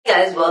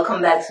guys,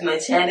 welcome back to my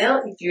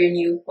channel. If you're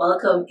new,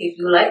 welcome. If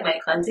you like my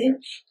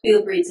content,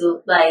 feel free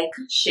to like,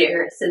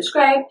 share,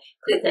 subscribe,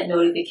 click that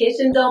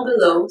notification down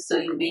below so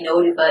you'll be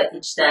notified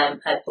each time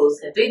I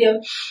post a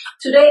video.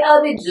 Today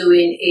I'll be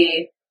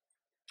doing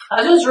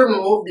I just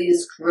removed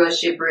these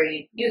crochet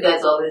braid. You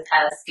guys always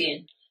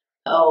asking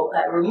how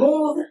I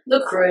remove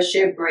the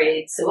crochet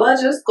braid. So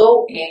I'll just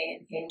go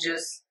in and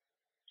just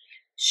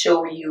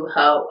show you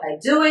how I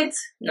do it.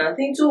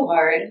 Nothing too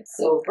hard.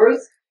 So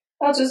first,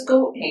 I'll just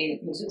go in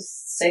and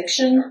just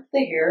section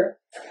the hair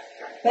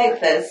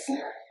like this.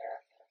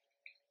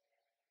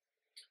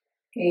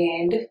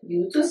 And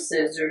use the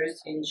scissors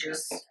and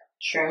just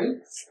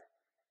trim.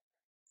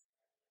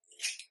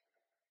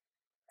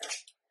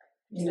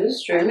 And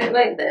just trim it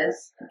like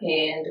this.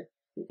 And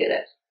look at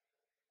it.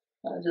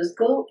 I'll just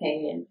go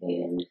in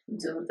and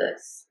do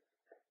this.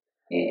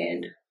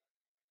 And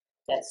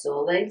that's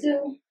all I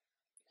do.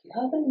 You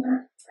have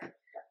enough.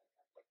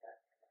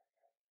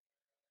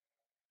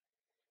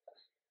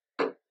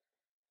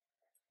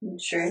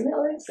 Trim it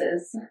like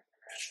this.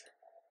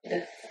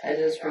 I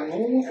just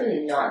remove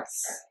the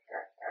knots.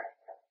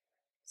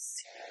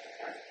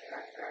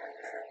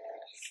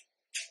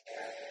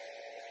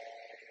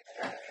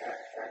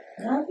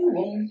 Now you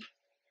win.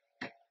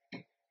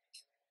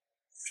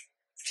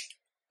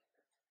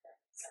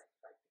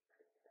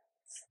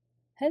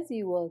 As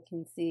you all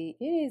can see,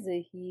 it is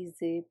a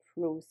easy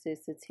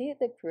process to take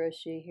the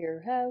crochet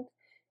hair out.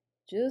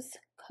 Just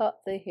cut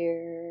the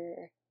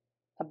hair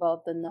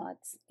above the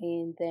knots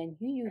and then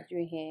you use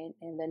your hand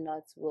and the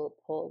knots will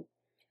pull.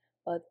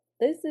 But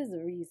this is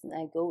the reason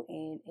I go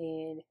in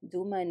and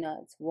do my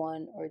knots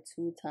 1 or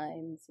 2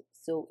 times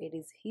so it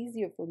is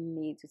easier for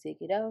me to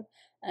take it out.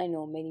 I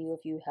know many of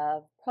you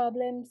have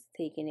problems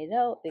taking it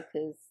out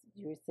because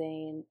you're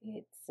saying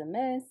it's a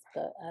mess,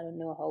 but I don't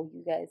know how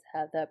you guys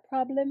have that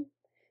problem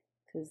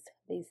because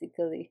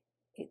basically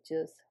it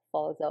just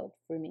falls out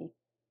for me.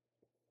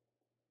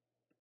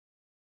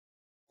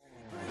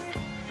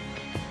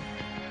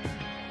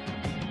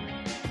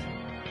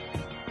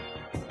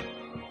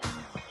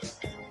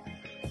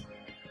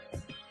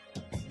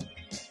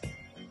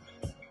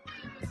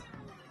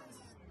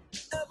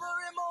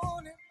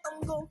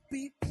 I'm gonna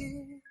be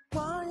here.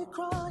 Why you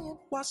crying?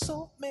 Why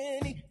so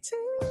many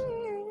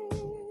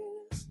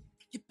tears?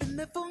 You've been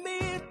there for me,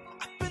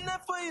 I've been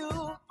there for you.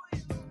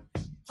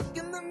 Look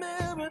in the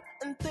mirror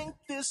and think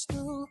this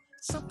through.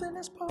 Something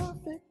as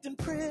perfect and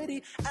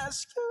pretty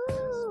as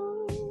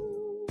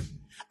you.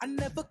 I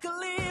never could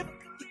leave,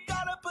 you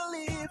gotta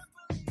believe.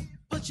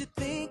 But you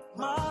think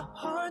my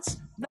heart's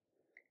not.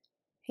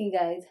 Hey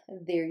guys,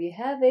 there you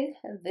have it.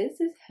 This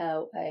is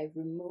how I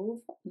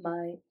remove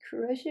my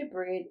crochet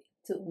braid. It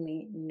took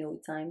me no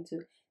time to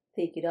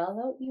take it all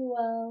out, you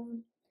all.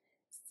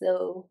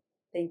 So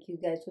thank you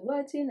guys for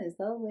watching as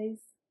always.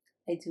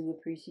 I do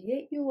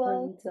appreciate you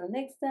all. Until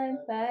next time,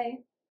 bye.